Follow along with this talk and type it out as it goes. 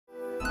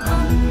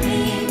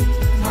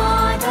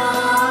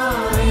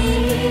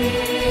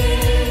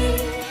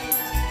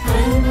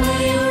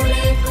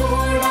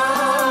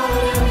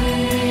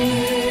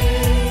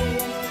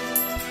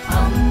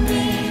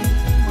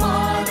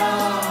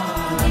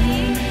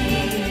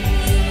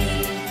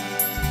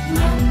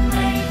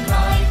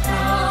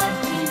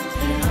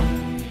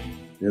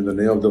In the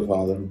name of the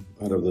Father,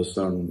 and of the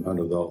Son, and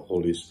of the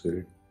Holy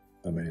Spirit.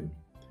 Amen.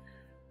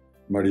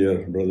 My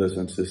dear brothers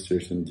and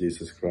sisters in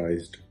Jesus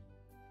Christ,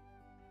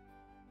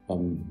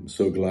 I'm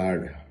so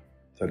glad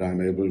that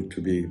I'm able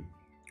to be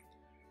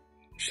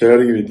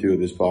sharing with you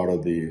this part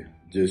of the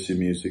JC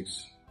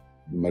Music's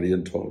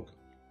Marian talk.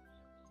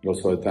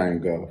 Also, I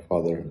thank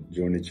Father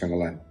Johnny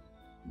Changalan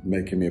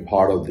making me a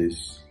part of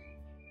this.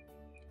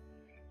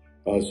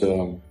 For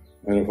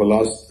the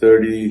last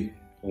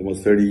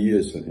almost 30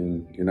 years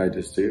in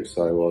United States,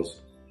 I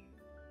was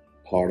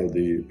part of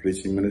the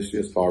preaching ministry,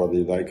 as part of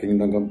the Thy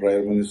Kingdom Come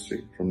prayer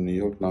ministry from New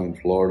York, now in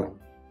Florida.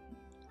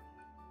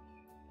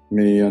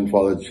 Me and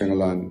Father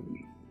Changalan,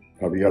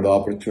 we had the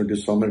opportunity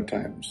so many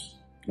times.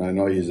 And I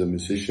know he's a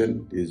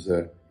musician.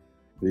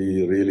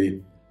 We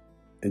really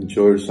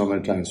enjoyed so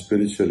many times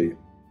spiritually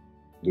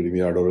during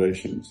the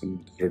adorations and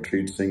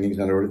retreat singings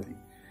and everything.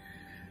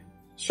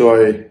 So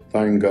I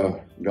thank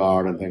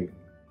God and thank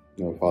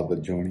Father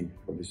Johnny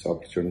for this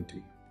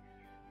opportunity.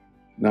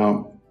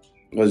 Now,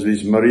 as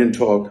this Marian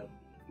talk,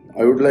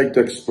 I would like to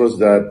express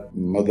that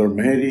Mother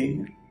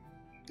Mary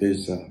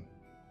is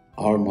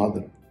our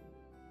mother.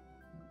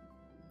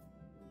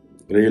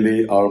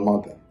 Really our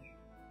mother.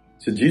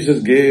 So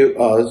Jesus gave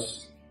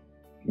us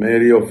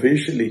Mary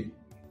officially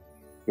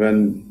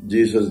when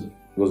Jesus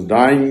was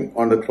dying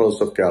on the cross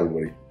of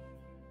Calvary.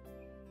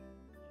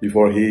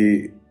 Before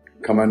he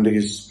commended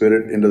his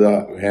spirit into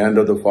the hand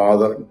of the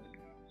Father.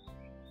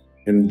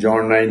 In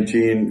John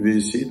 19,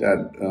 we see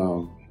that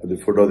at the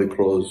foot of the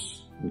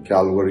cross in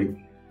Calvary.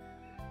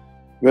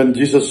 When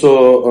Jesus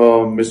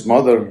saw his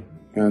mother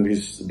and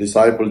his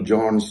disciple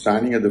John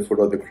standing at the foot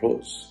of the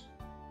cross,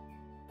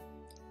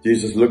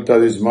 Jesus looked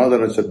at his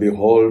mother and said,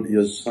 "Behold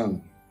your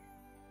son."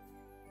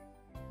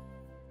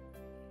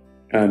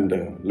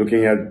 And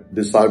looking at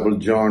disciple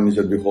John, he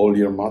said, "Behold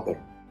your mother."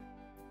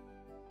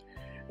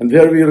 And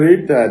there we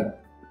read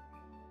that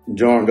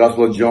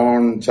Gospel of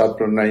John,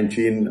 chapter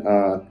 19,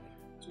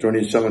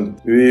 27.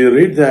 We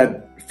read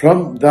that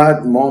from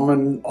that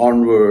moment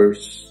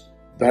onwards,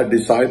 that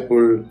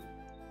disciple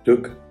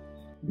took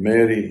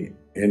Mary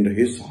into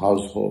his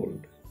household.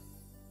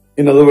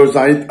 In other words,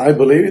 I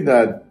believe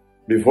that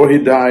before he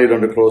died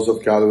on the cross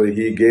of Calvary,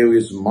 he gave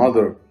his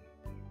mother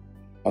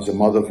as a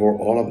mother for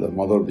all of them,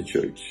 mother of the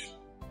church.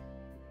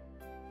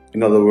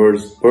 In other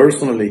words,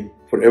 personally,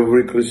 for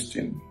every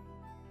Christian,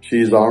 she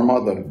is our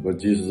mother, but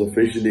Jesus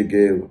officially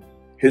gave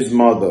his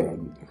mother,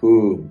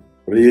 who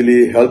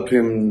really helped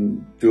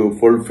him to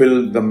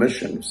fulfill the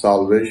mission of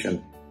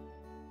salvation.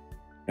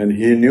 And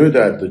he knew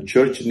that the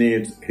church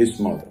needs his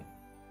mother.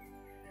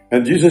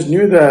 And Jesus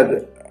knew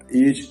that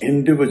each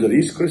individual,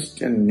 each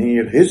Christian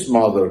need his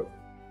mother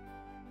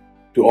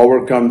to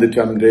overcome the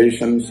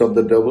temptations of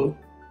the devil,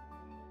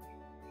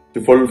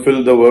 to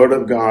fulfill the word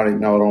of God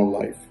in our own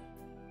life.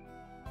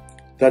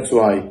 That's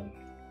why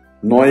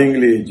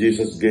knowingly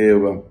Jesus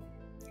gave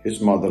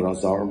his mother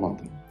as our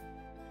mother.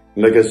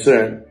 Like I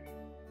said,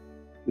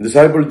 the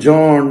disciple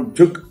John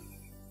took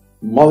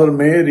Mother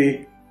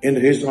Mary in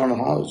his own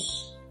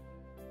house.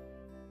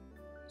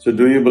 So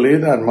do you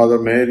believe that Mother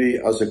Mary,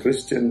 as a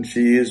Christian,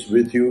 she is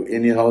with you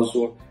in your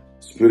household,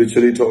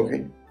 spiritually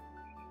talking?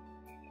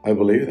 I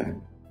believe that.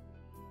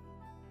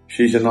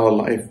 She's in our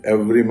life,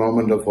 every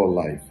moment of our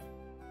life,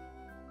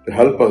 to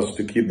help us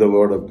to keep the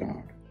word of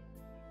God.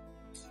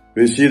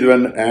 We see that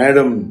when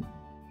Adam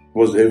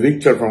was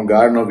evicted from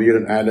Garden of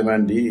Eden, Adam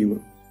and Eve,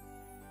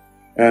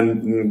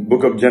 and in the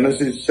book of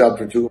Genesis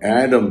chapter 2,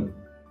 Adam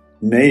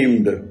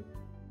named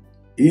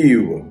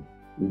Eve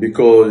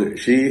because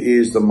she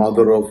is the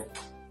mother of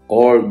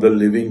all the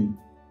living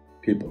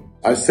people.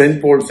 As St.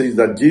 Paul says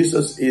that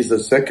Jesus is the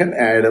second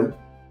Adam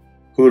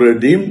who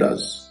redeemed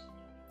us.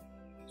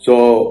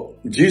 So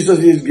Jesus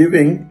is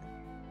giving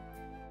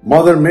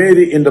Mother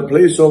Mary in the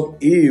place of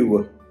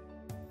Eve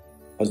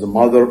as the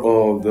mother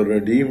of the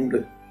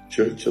redeemed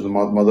church, or the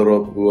mother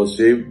of who was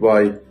saved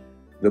by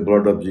the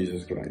blood of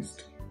Jesus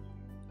Christ.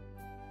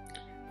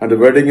 At the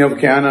wedding of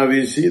Cana,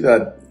 we see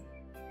that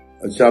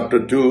chapter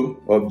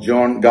 2 of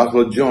John,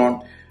 Gospel of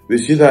John, we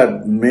see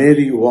that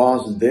Mary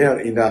was there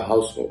in that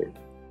household.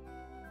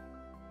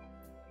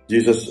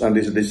 Jesus and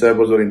his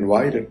disciples were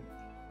invited.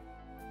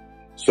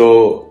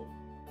 So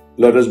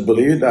let us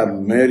believe that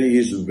Mary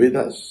is with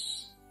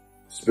us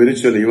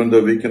spiritually, even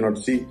though we cannot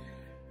see.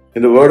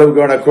 In the Word of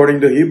God, according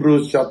to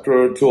Hebrews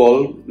chapter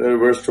 12,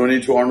 verse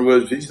 22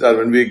 onwards, we see that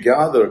when we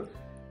gather,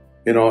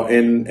 in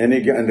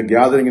the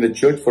gathering in the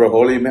church for a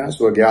holy mass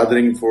or a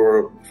gathering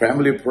for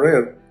family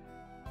prayer,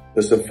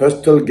 there's a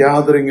festal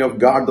gathering of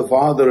God the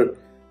Father,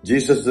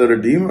 Jesus the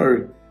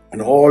Redeemer,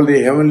 and all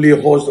the heavenly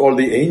host, all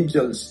the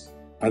angels,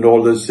 and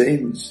all the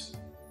saints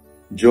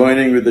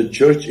joining with the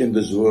church in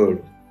this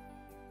world.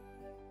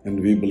 And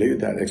we believe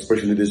that,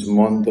 especially this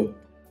month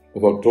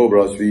of October,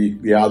 as we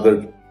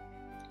gathered,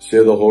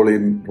 say the Holy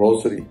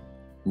Rosary,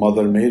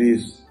 Mother Mary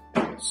is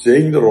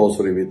saying the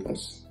Rosary with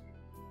us.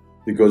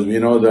 Because we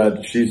know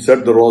that she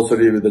said the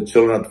Rosary with the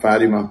children at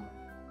Fatima.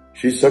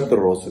 She said the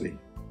Rosary.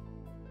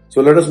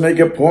 So let us make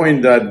a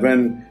point that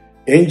when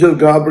Angel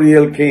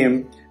Gabriel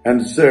came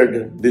and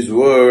said these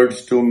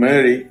words to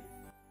Mary,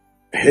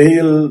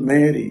 Hail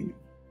Mary.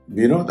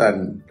 We know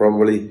that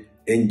probably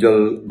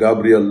Angel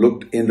Gabriel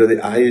looked into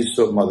the eyes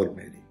of Mother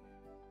Mary.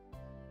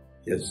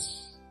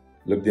 Yes,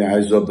 looked in the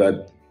eyes of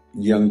that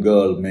young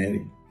girl,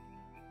 Mary.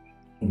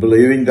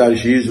 Believing that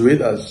she is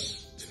with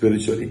us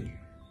spiritually.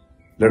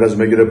 Let us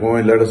make it a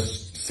point. Let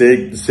us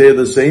say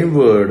the same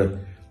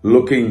word,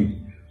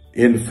 looking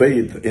in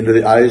faith into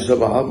the eyes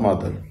of our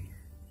Mother.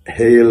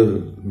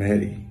 Hail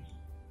Mary,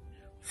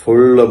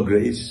 full of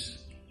grace,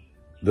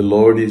 the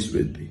Lord is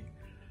with thee.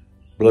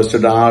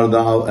 Blessed art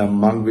thou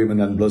among women,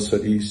 and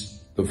blessed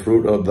is the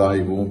fruit of thy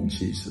womb,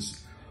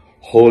 Jesus.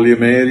 Holy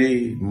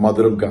Mary,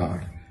 Mother of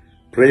God,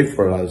 pray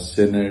for us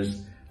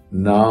sinners,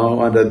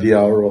 now and at the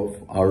hour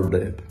of our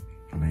death.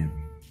 Amen.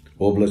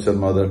 O Blessed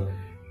Mother,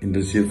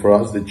 intercede for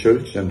us, the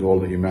Church, and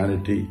all the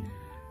humanity.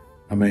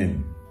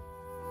 Amen.